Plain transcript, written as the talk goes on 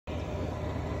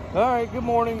All right, good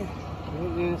morning.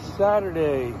 It is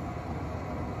Saturday,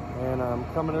 and I'm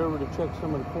coming over to check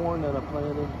some of the corn that I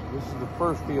planted. This is the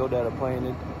first field that I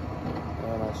planted,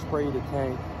 and I sprayed a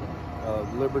tank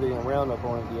of Liberty and Roundup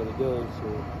on it the other day,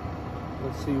 so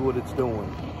let's see what it's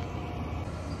doing.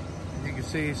 You can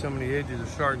see some of the edges are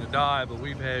starting to die, but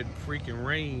we've had freaking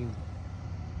rain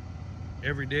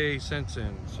every day since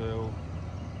then, so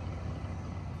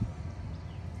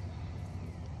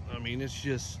I mean, it's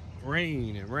just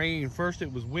rain and rain. First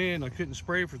it was wind. I couldn't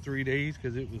spray for 3 days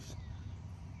because it was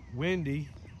windy,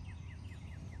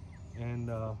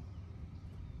 and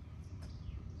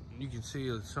you can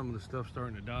see some of the stuff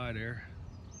starting to die there.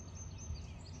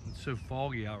 It's so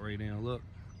foggy out right now. Look,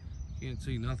 can't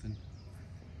see nothing.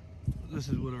 This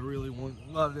is what I really want.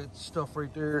 A lot of that stuff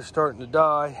right there is starting to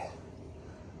die,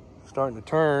 starting to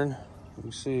turn.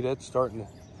 You see that's starting to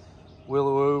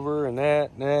willow over, and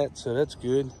that, so that's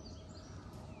good.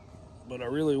 But I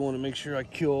really want to make sure I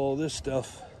kill all this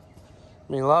stuff.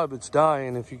 I mean, a lot of it's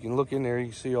dying. If you can look in there, you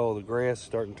can see all the grass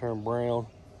starting to turn brown.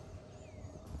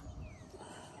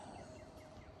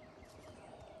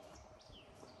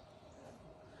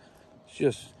 It's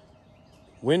just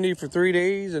windy for 3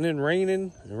 days, and then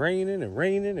raining and raining and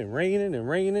raining and raining and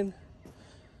raining.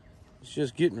 It's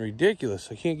just getting ridiculous.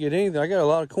 I can't get anything. I got a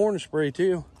lot of corn to spray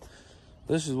too.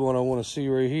 This is what I want to see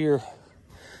right here.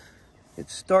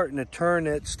 It's starting to turn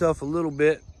that stuff a little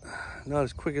bit. Not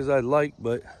as quick as I'd like,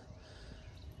 but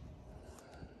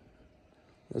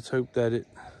let's hope that you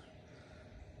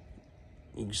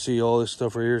can see all this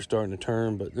stuff right here starting to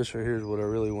turn, but this right here is what I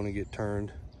really want to get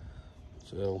turned.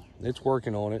 So it's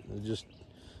working on it. It's just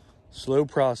slow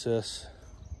process.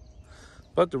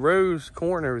 But the rows,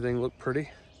 corn, everything look pretty.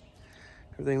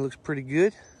 Everything looks pretty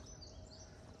good.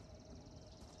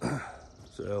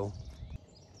 So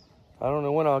I don't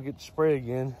know when I'll get to spray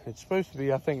again. It's supposed to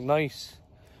be, I think, nice.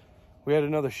 We had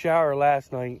another shower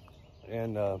last night,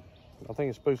 and I think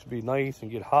it's supposed to be nice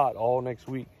and get hot all next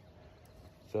week.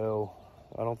 So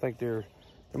I don't think there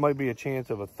might be a chance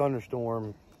of a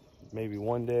thunderstorm maybe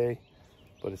one day,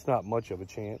 but it's not much of a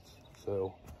chance.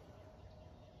 So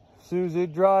as soon as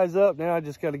it dries up, now I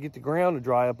just got to get the ground to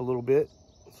dry up a little bit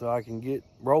so I can get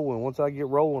rolling. Once I get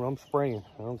rolling, I'm spraying.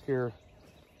 I don't care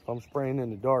if I'm spraying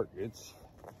in the dark. It's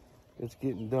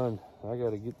getting done. I got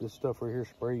to get this stuff right here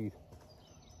sprayed.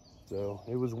 So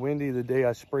it was windy the day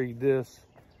I sprayed this,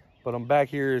 but I'm back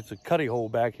here. It's a cuddy hole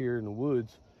back here in the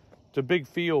woods. It's a big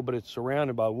field, but it's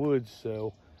surrounded by woods.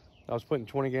 So I was putting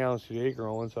 20 gallons to the acre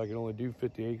on, so I could only do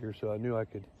 50 acres. So I knew I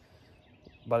could,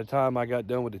 by the time I got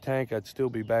done with the tank, I'd still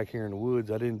be back here in the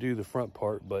woods. I didn't do the front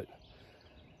part, but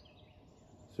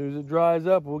as soon as it dries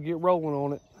up, we'll get rolling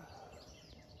on it.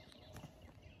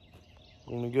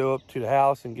 I'm gonna go up to the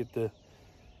house and get the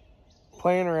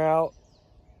planter out,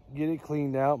 get it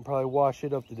cleaned out, and probably wash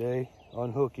it up today,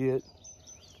 unhook it,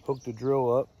 hook the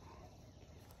drill up,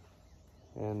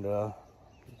 and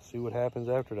see what happens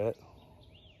after that.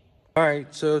 All right,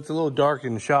 so it's a little dark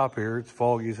in the shop here. It's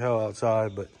foggy as hell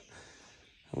outside, but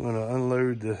I'm gonna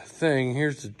unload the thing.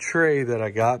 Here's the tray that I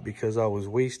got because I was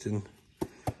wasting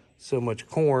so much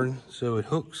corn. So it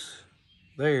hooks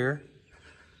there.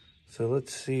 So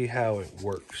let's see how it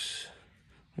works.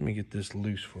 Let me get this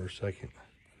loose for a second.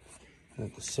 I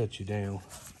have to set you down.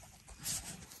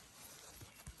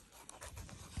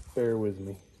 Bear with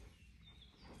me.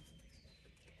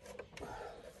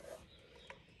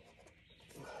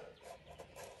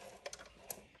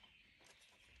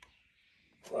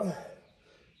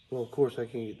 Well, of course I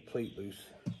can't get the plate loose.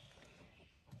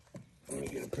 Let me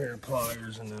get a pair of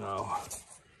pliers and then I'll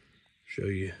show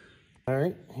you. All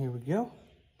right, here we go.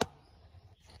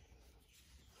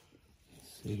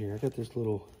 Let's see here, I got this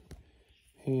little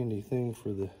handy thing for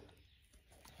the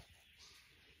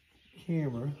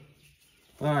camera.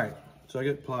 All right, so I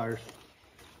got pliers.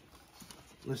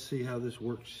 Let's see how this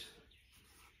works.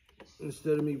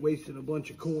 Instead of me wasting a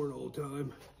bunch of corn all the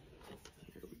time.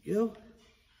 There we go.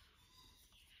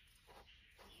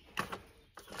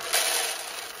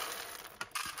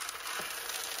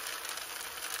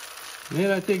 Then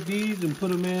I take these and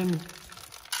put them in.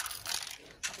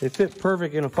 They fit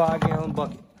perfect in a 5-gallon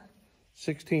bucket.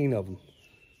 16 of them.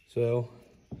 So,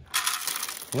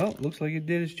 well, looks like it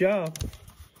did its job.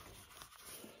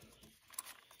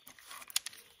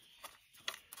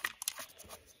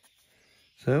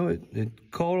 So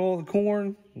it caught all the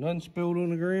corn, nothing spilled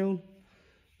on the ground.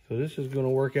 So this is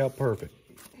gonna work out perfect.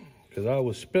 Because I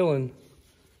was spilling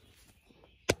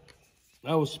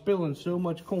so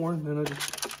much corn, then I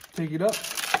just take it up.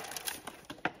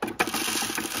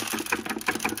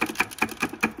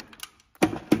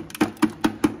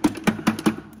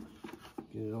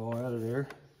 Get it all out of there.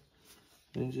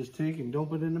 and just take and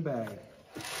dump it in the bag.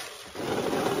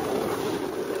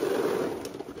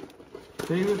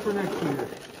 Save it for next year.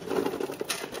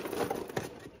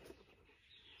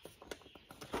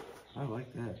 I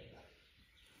like that.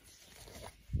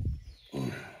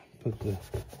 Put the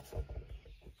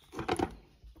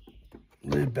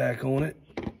lid back on it.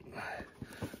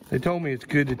 They told me it's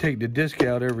good to take the disc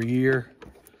out every year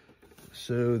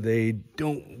so they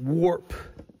don't warp.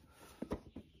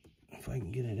 If I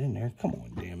can get it in there, come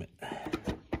on, damn it.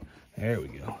 There we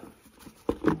go.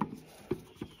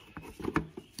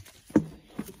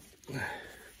 I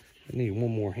need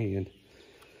one more hand.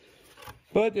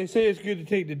 But they say it's good to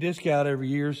take the disc out every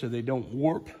year so they don't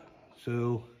warp.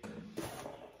 So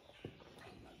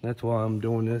that's why I'm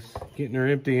doing this, getting her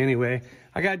empty anyway.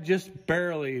 I got just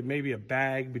barely maybe a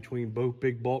bag between both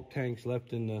big bulk tanks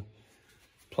left in the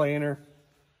planter.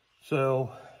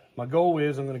 So my goal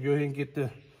is I'm gonna go ahead and get the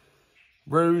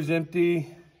rows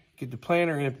empty, get the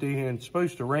planter empty, and it's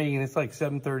supposed to rain. It's like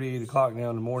 7:30, 8 o'clock now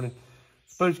in the morning.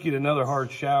 It's supposed to get another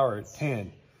hard shower at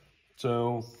 10.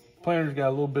 So planter's got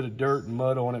a little bit of dirt and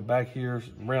mud on it back here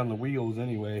around the wheels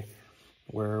anyway,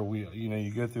 where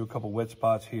you go through a couple wet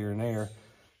spots here and there.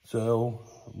 So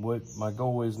what my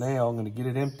goal is now, I'm gonna get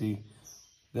it empty,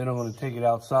 then I'm gonna take it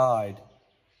outside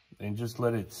and just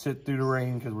let it sit through the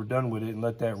rain because we're done with it, and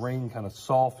let that rain kind of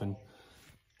soften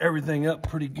everything up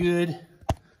pretty good.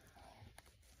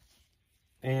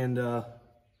 And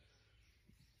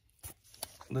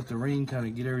let the rain kind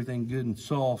of get everything good and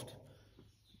soft,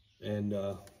 and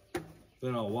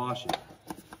then I'll wash it.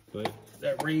 But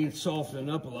that rain softening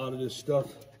up a lot of this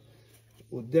stuff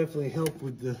will definitely help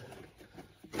with the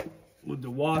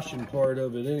washing part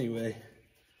of it anyway.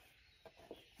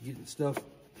 Getting stuff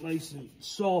nice and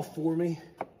soft for me.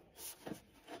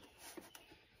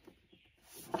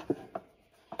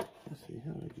 Let's see,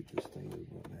 how do I get this thing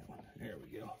over on that one? There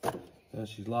we go. Now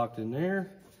she's locked in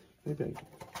there. Maybe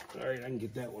all right, I can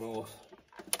get that one off.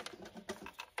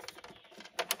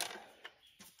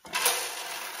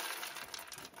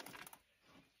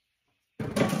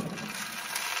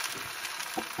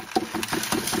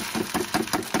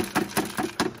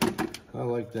 I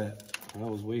like that. I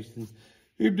was wasting.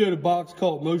 You've done a box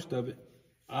caught most of it.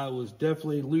 I was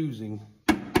definitely losing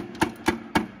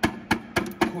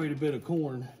quite a bit of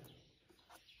corn.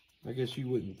 I guess you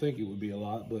wouldn't think it would be a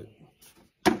lot, but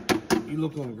you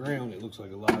look on the ground, it looks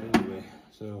like a lot anyway.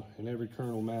 So, and every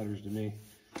kernel matters to me.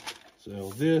 So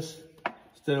this,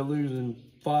 instead of losing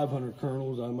 500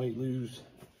 kernels, I might lose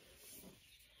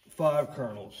 5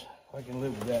 kernels. I can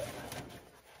live with that.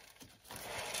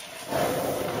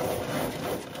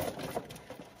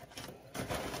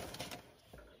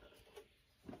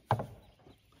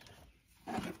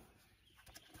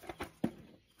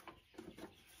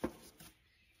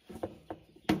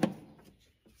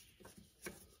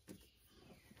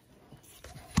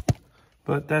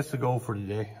 But that's the goal for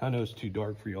today. I know it's too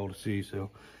dark for y'all to see,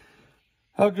 so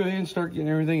I'll go ahead and start getting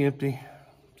everything empty.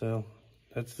 So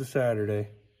that's the Saturday.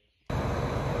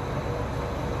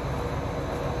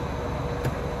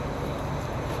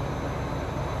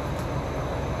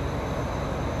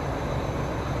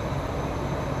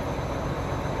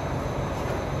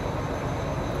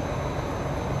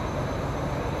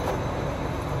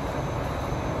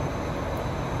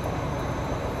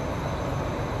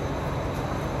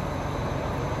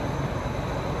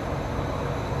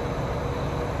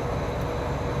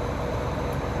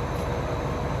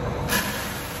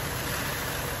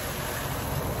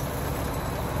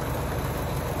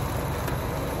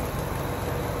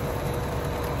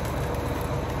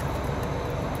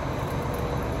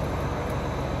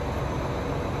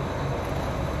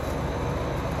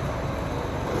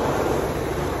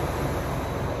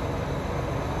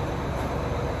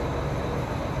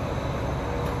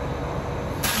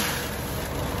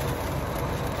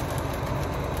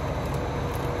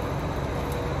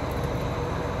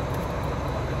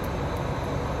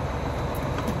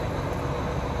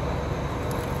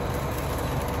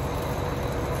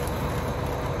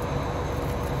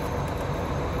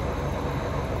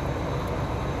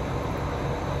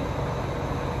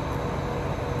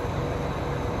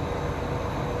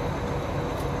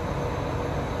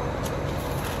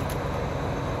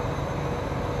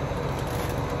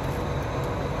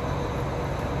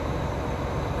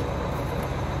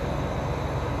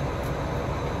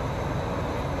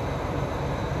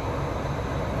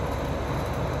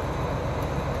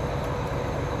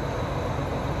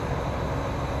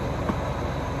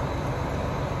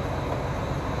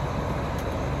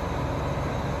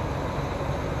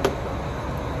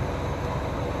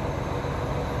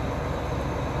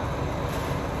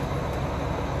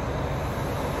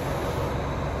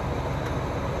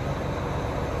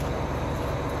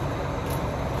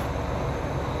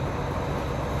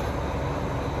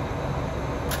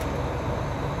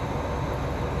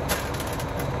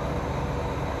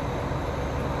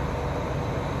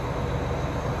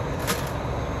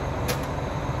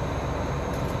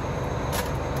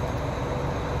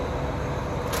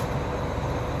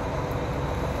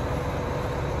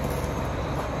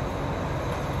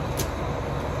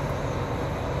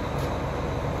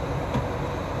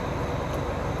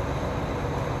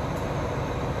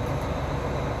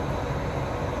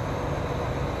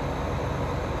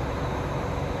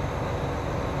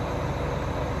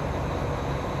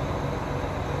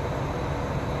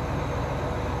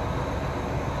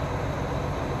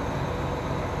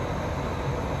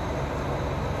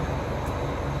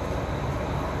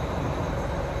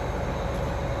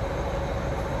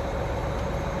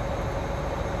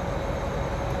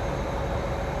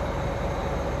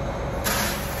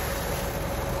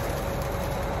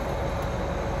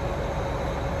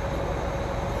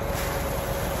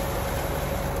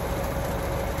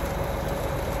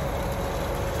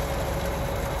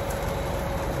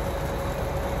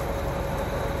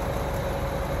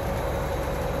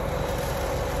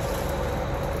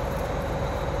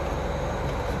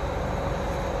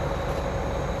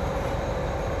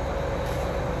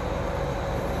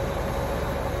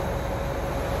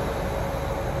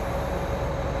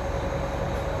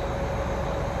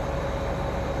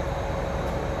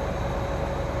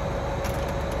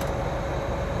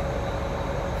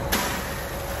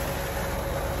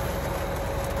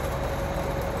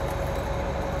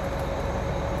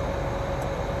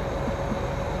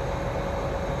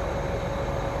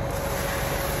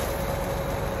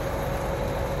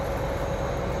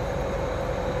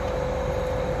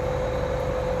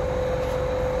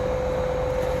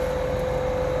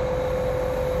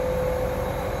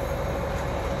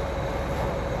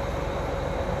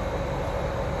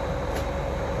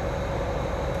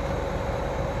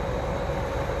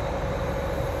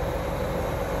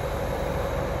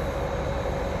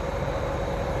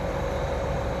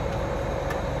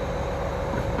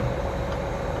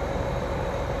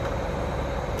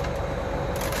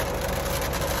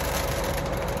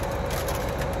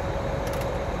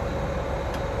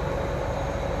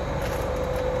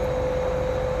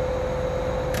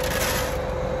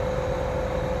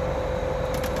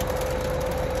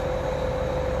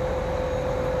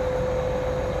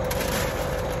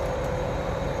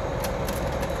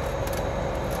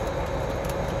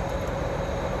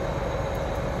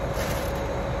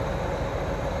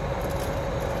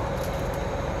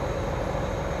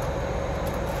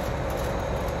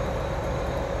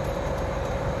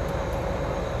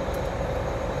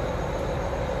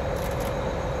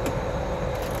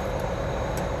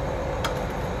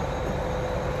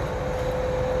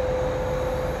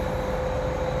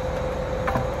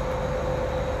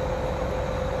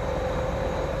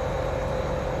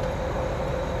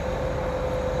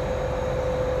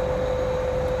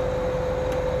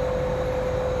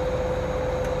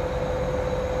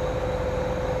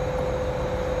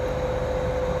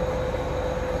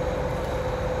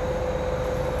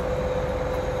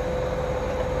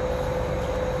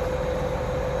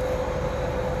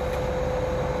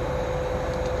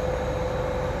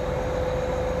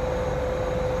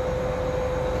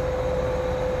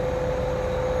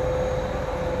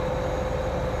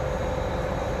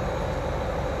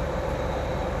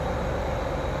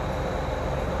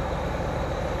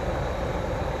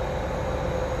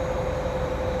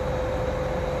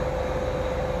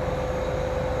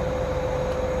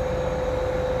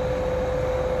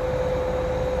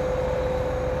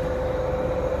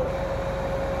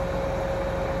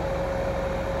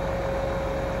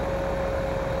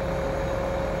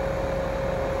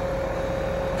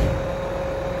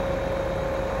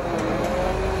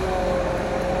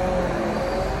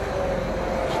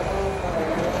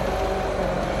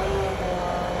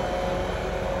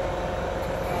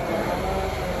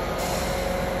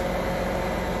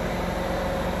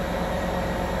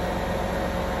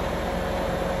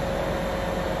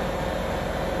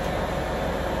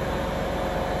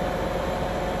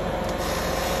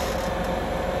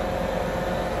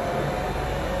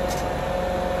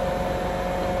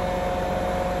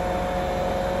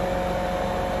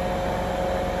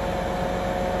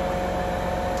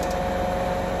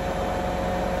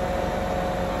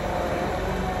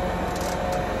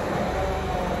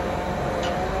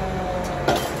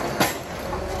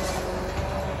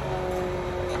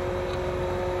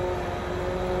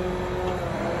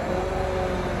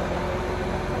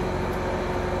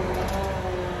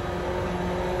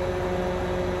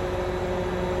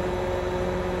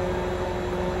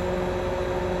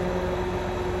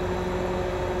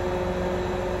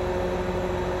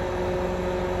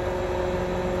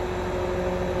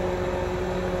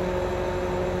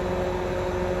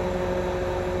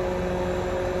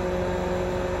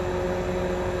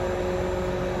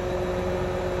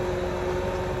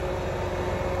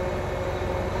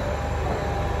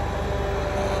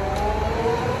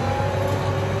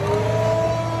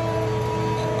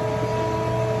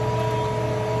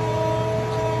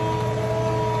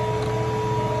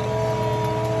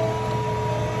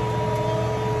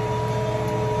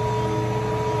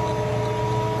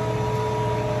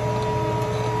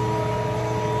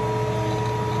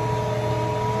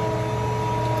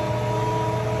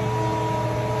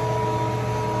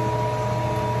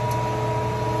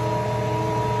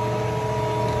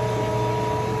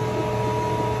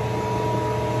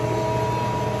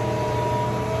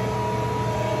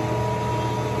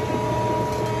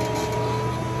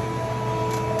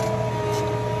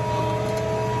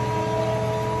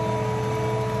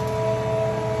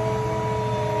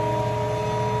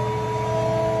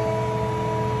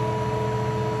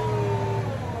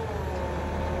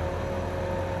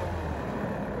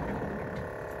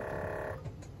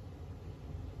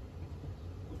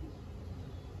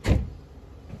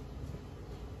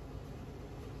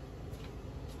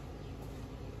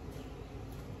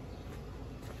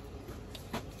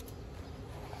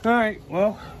 All right,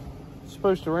 well, it's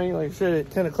supposed to rain, like I said,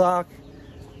 at 10 o'clock.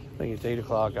 I think it's 8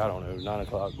 o'clock, I don't know, 9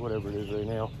 o'clock, whatever it is right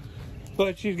now.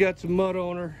 But she's got some mud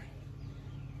on her.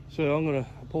 So I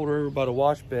pulled her over by the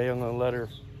wash bay. I'm gonna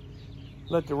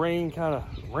let the rain kind of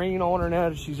rain on her now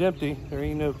that she's empty. There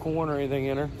ain't no corn or anything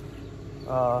in her.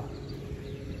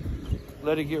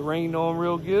 Let it get rained on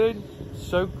real good,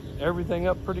 soak everything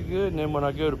up pretty good, and then when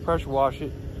I go to pressure wash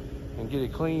it and get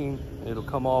it clean, it'll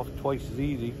come off twice as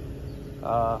easy.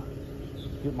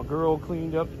 Get my girl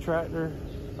cleaned up the tractor,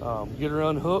 get her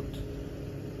unhooked,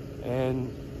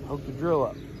 and hook the drill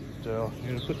up. So I'm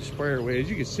gonna put the sprayer away. As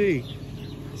you can see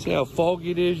how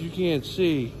foggy it is. You can't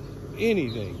see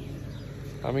anything.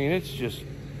 I mean, it's just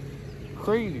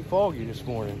crazy foggy this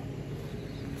morning.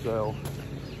 So,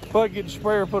 but get the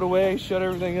sprayer put away, shut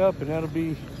everything up, and that'll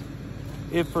be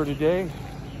it for today.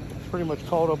 Pretty much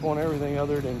caught up on everything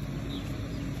other than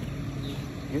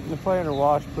getting the planter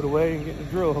washed, put away, and getting the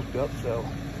drill hooked up. So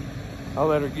I'll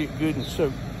let her get good and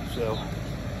soaked. So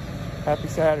happy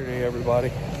Saturday,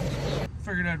 everybody.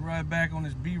 Figured I'd ride back on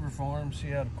this beaver farm, see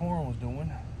how the corn was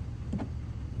doing.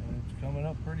 And it's coming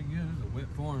up pretty good. It's a wet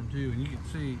farm too, and you can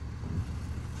see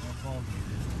how foggy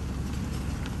it is.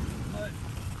 But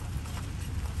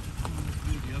let's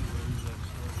do the other roads that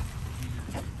started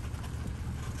here.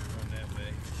 Run that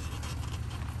way.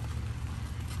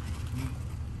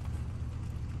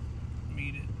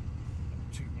 Meet it.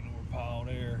 Chicken manure pile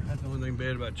there. That's the only thing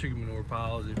bad about chicken manure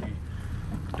piles. If you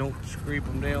don't scrape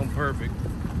them down perfect,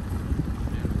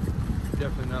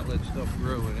 definitely not let stuff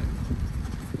grow in it.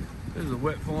 This is a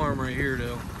wet farm right here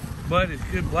though, but it's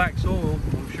good black soil.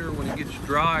 I'm sure when it gets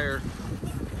drier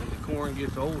and the corn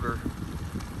gets older,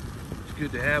 it's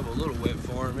good to have a little wet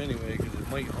farm anyway, because it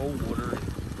might hold water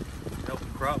and help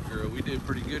the crop grow. We did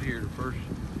pretty good here the first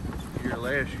year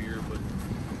last year, but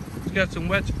it's got some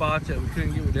wet spots that we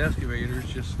couldn't get with the excavators,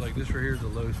 just like this right here is a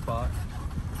low spot.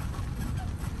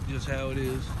 Just how it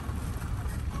is.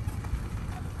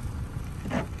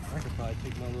 I could probably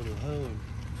take my little hoe and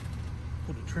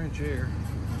put a trench there.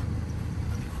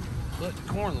 But the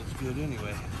corn looks good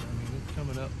anyway. I mean, it's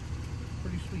coming up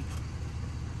pretty sweet.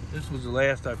 This was the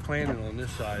last I planted on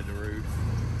this side of the road.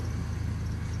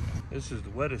 This is the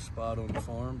wettest spot on the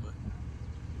farm, but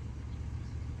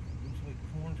looks like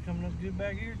the corn's coming up good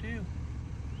back here too.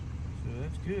 So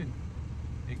that's good.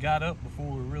 It got up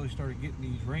before we really started getting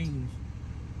these rains.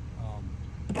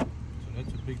 So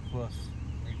that's a big plus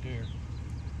right there.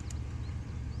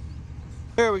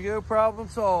 There we go, problem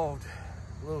solved.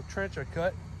 A little trench I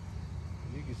cut.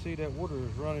 You can see that water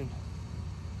is running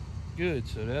good,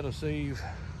 so that'll save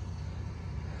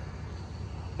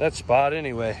that spot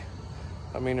anyway.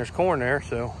 I mean, there's corn there,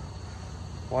 so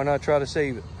why not try to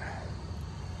save it?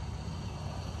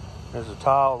 There's a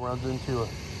tile runs into a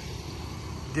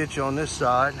ditch on this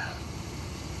side.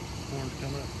 Corn's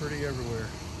coming up pretty everywhere.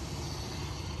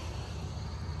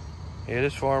 Yeah,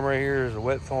 this farm right here is a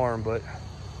wet farm, but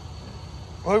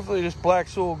hopefully this black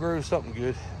soil grows something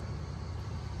good.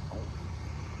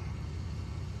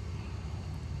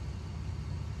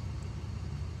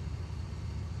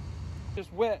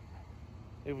 Just wet.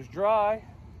 It was dry.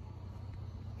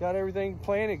 Got everything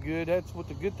planted good. That's what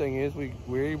the good thing is. We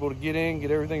were able to get in,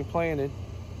 get everything planted.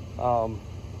 Then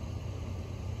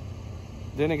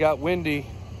it got windy.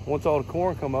 Once all the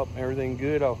corn come up and everything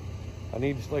good, I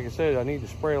need to, like I said, I need to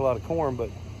spray a lot of corn, but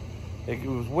it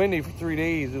was windy for 3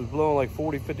 days. It was blowing like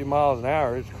 40, 50 miles an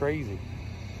hour. It's crazy.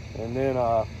 And then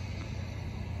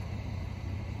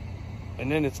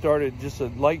it started just a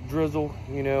light drizzle,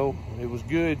 you know. It was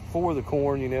good for the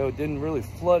corn, you know. It didn't really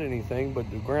flood anything, but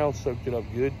the ground soaked it up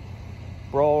good.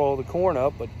 Brought all the corn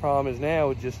up, but the problem is now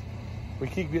we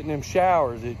keep getting them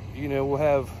showers. You know, we'll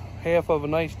have half of a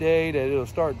nice day that it'll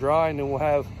start drying, and then we'll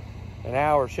have an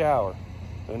hour shower.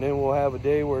 And then we'll have a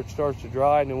day where it starts to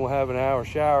dry, and then we'll have an hour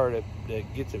shower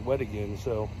that gets it wet again.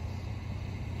 So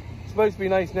it's supposed to be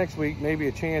nice next week, maybe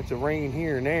a chance of rain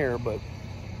here and there, but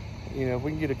you know, if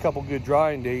we can get a couple good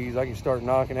drying days, I can start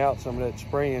knocking out some of that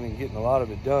spraying and getting a lot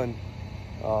of it done.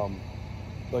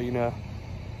 But you know,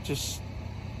 just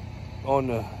on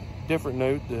a different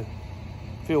note, to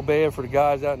feel bad for the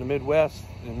guys out in the Midwest.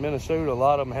 In Minnesota, a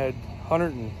lot of them had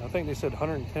I think they said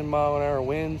 110 mile an hour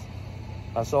winds.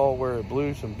 I saw where it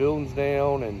blew some buildings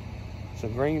down and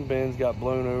some grain bins got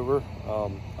blown over.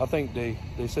 I think they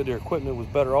said their equipment was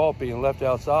better off being left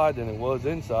outside than it was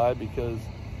inside, because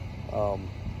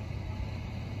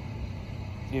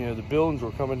you know, the buildings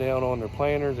were coming down on their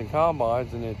planters and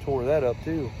combines, and it tore that up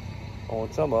too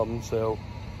on some of them. So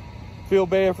feel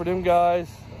bad for them guys.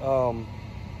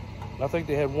 I think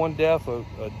they had one death. A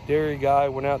dairy guy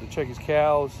went out to check his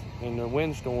cows in the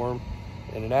windstorm,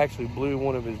 and it actually blew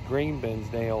one of his grain bins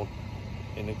down,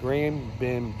 and the grain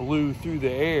bin blew through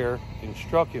the air and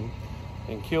struck him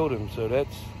and killed him. So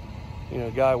that's, you know,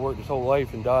 a guy worked his whole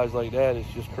life and dies like that.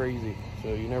 It's just crazy.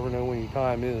 So you never know when your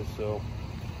time is. So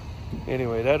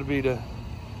anyway, that'll be the,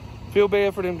 feel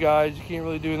bad for them guys. You can't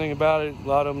really do anything about it. A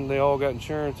lot of them, they all got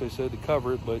insurance, they said, to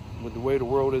cover it, but with the way the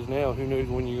world is now, who knows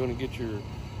when you're going to get your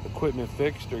equipment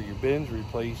fixed or your bins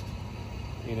replaced.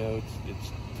 You know,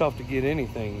 it's tough to get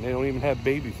anything. They don't even have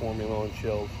baby formula on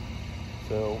shelves.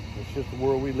 So it's just the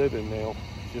world we live in now.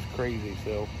 It's just crazy.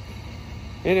 So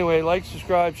anyway, like,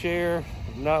 subscribe, share.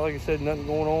 Not, like I said, nothing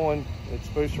going on. It's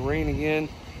supposed to rain again.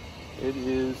 It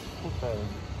is, what time?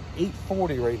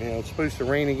 8:40 right now. It's supposed to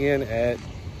rain again at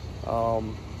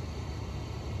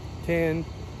 10.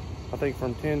 I think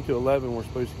from 10 to 11 we're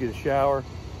supposed to get a shower.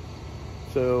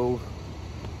 So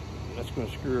that's going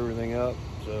to screw everything up.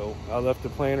 So I left the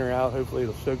planter out. Hopefully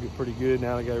it'll soak it pretty good.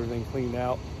 Now I got everything cleaned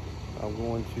out. I'm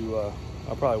going to,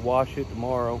 I'll probably wash it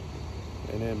tomorrow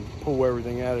and then pull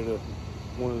everything out of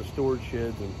one of the storage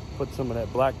sheds and put some of that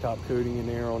blacktop coating in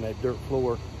there on that dirt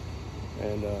floor,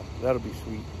 and that'll be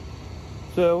sweet.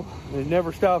 So it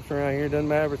never stops around here. It doesn't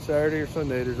matter if it's Saturday or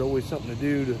Sunday. There's always something to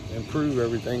do to improve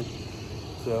everything.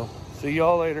 So see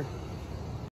y'all later.